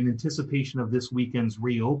ago, in anticipation of this weekend's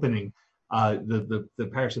reopening, the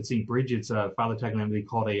parish at St. Bridget's, Father Tagliamenti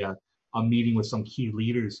called a meeting with some key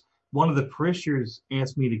leaders. One of the parishioners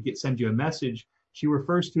asked me to send you a message. She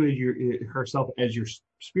refers to herself as your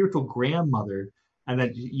spiritual grandmother, and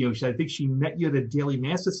that, I think she met you at a daily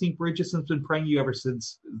mass at St. Bridget's and been praying you ever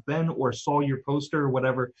since then, or saw your poster or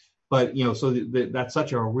whatever. But, so that's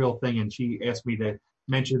such a real thing. And she asked me to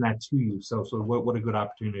mention that to you. So what a good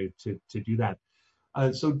opportunity to do that.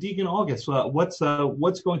 So Deacon August, what's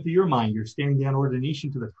going through your mind? You're staring down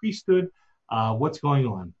ordination to the priesthood. What's going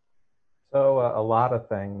on? So a lot of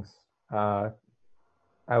things.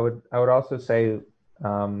 I would also say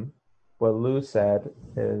what Lou said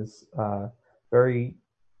is I'm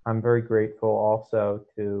very grateful also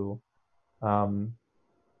to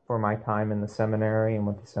for my time in the seminary and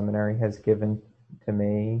what the seminary has given to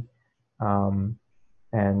me,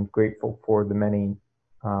 and grateful for the many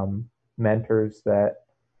mentors that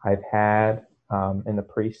I've had in the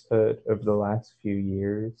priesthood over the last few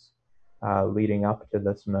years leading up to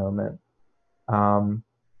this moment.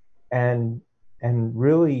 And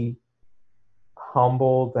really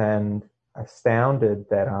humbled and astounded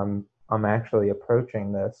that I'm actually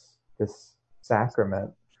approaching this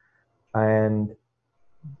sacrament, and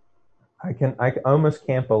I almost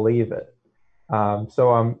can't believe it.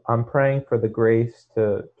 So I'm praying for the grace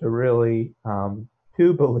to really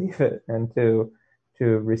to believe it and to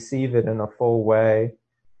receive it in a full way,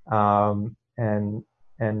 and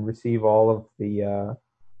receive all of the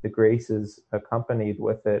graces accompanied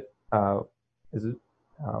with it as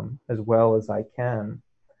well as I can.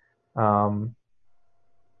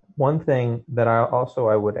 One thing that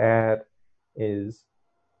I would add is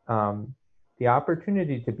the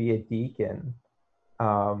opportunity to be a deacon,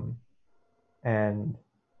 and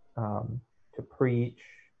to preach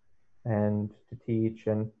and to teach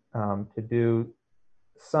and to do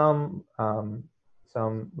some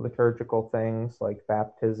liturgical things like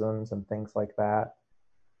baptisms and things like that.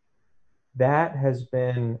 That has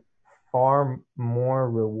been far more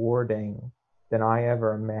rewarding than I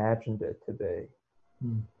ever imagined it to be.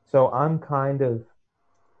 So I'm kind of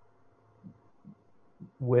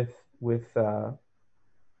with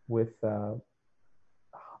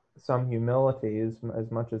some humility,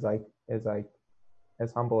 as much as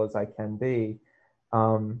humble as I can be,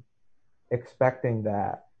 expecting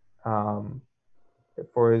that.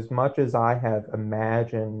 For as much as I have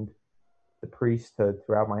imagined the priesthood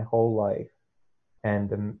throughout my whole life,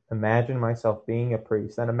 and imagine myself being a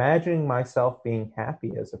priest, and imagining myself being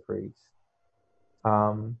happy as a priest,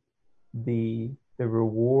 the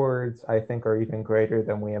rewards, I think, are even greater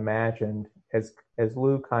than we imagined. As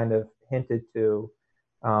Lou kind of hinted to,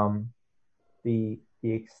 the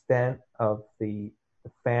extent of the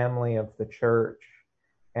family of the church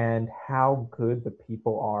and how good the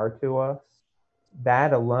people are to us,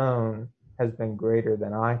 that alone has been greater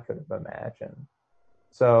than I could have imagined.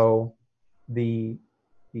 So the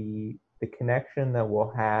connection that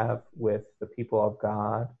we'll have with the people of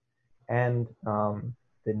God, and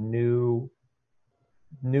the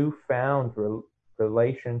newfound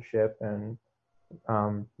relationship and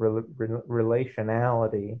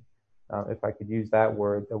relationality, if I could use that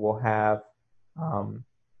word, that we'll have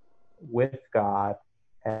with God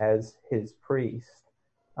as His priest.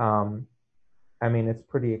 I mean, it's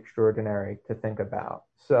pretty extraordinary to think about.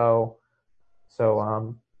 So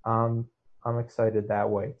I'm excited that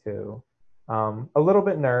way too. A little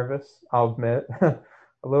bit nervous, I'll admit,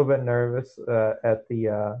 a little bit nervous at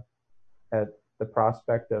the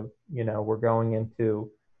prospect of, we're going into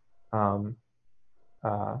a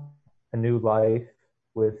new life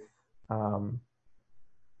with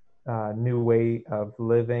a new way of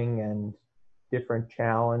living and different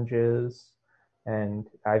challenges. And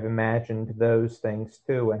I've imagined those things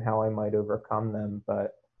too and how I might overcome them.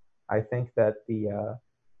 But I think that the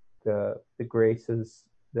graces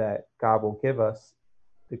that God will give us,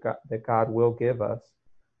 that God will give us,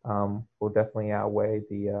 will definitely outweigh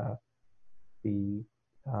the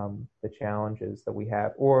challenges that we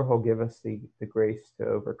have, or He'll give us the grace to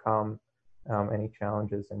overcome any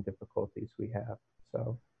challenges and difficulties we have.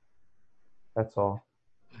 So that's all.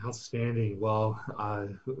 Outstanding. Well,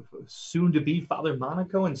 soon to be Father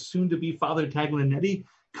Monaco and soon to be Father Taglianetti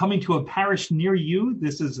coming to a parish near you.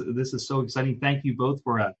 This is so exciting. Thank you both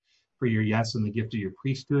for your yes and the gift of your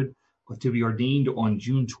priesthood, to be ordained on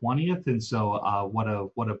June 20th. And so what a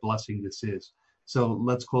blessing this is. So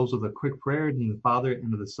let's close with a quick prayer. In the name of the Father,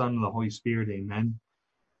 and of the Son, and of the Holy Spirit. Amen.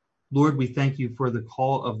 Lord, we thank you for the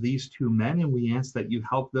call of these two men, and we ask that you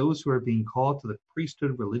help those who are being called to the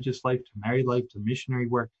priesthood, religious life, to married life, to missionary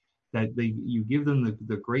work, that you give them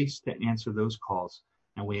the grace to answer those calls.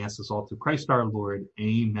 And we ask this all through Christ our Lord.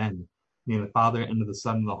 Amen. In the name of the Father, and of the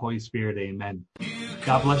Son, and of the Holy Spirit. Amen.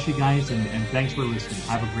 God bless you guys, and thanks for listening.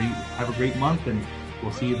 Have a great month, and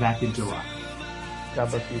we'll see you back in July. God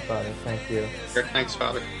bless you, Father. Thank you. Thanks,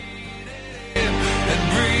 Father.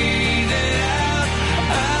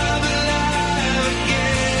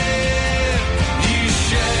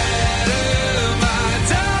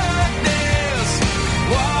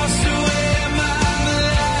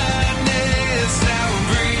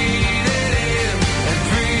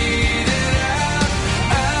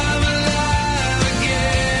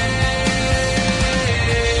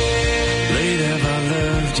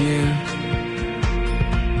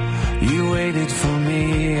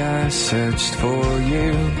 searched for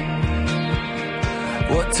you.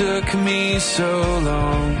 What took me so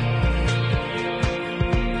long?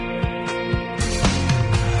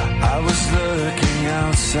 I was looking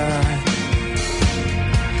outside,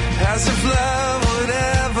 as if love would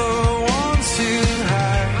ever want to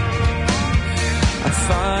hide. I'm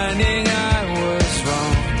finding I was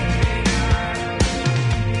wrong,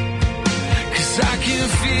 'cause I can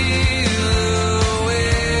feel the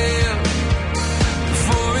wind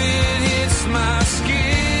before it hits my skin.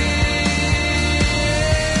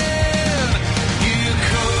 You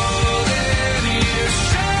called and you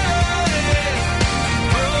shouted,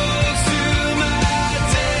 broke through my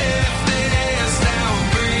deafness. Now I'm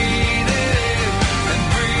breathing and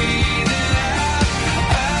breathing out.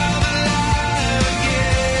 I'm alive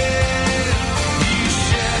again. You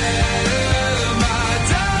shattered my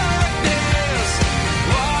darkness,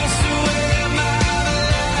 washed away my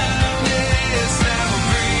blindness. Now I'm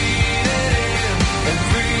breathing and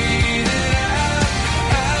breathing out.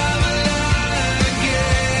 I'm alive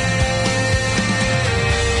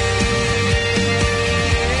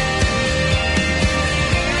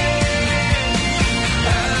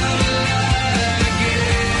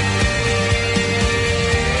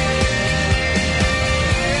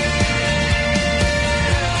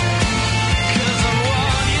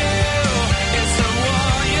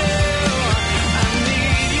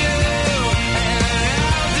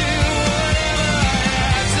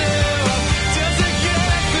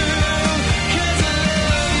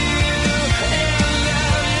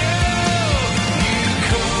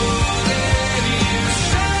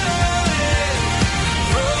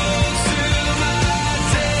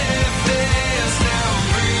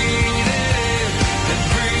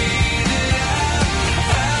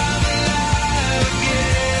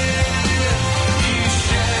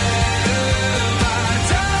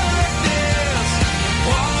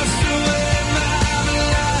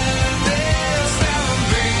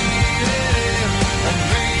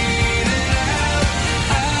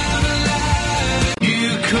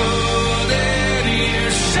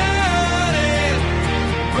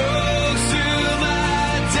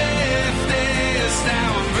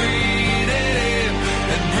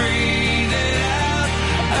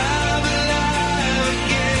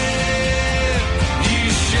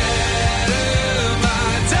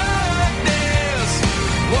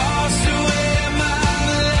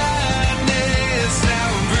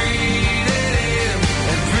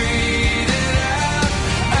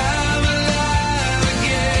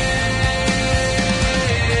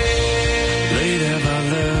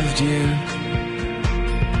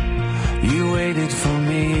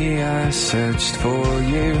searched for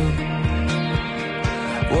you.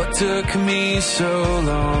 What took me so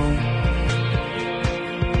long?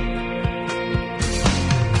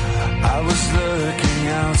 I was looking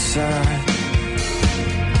outside,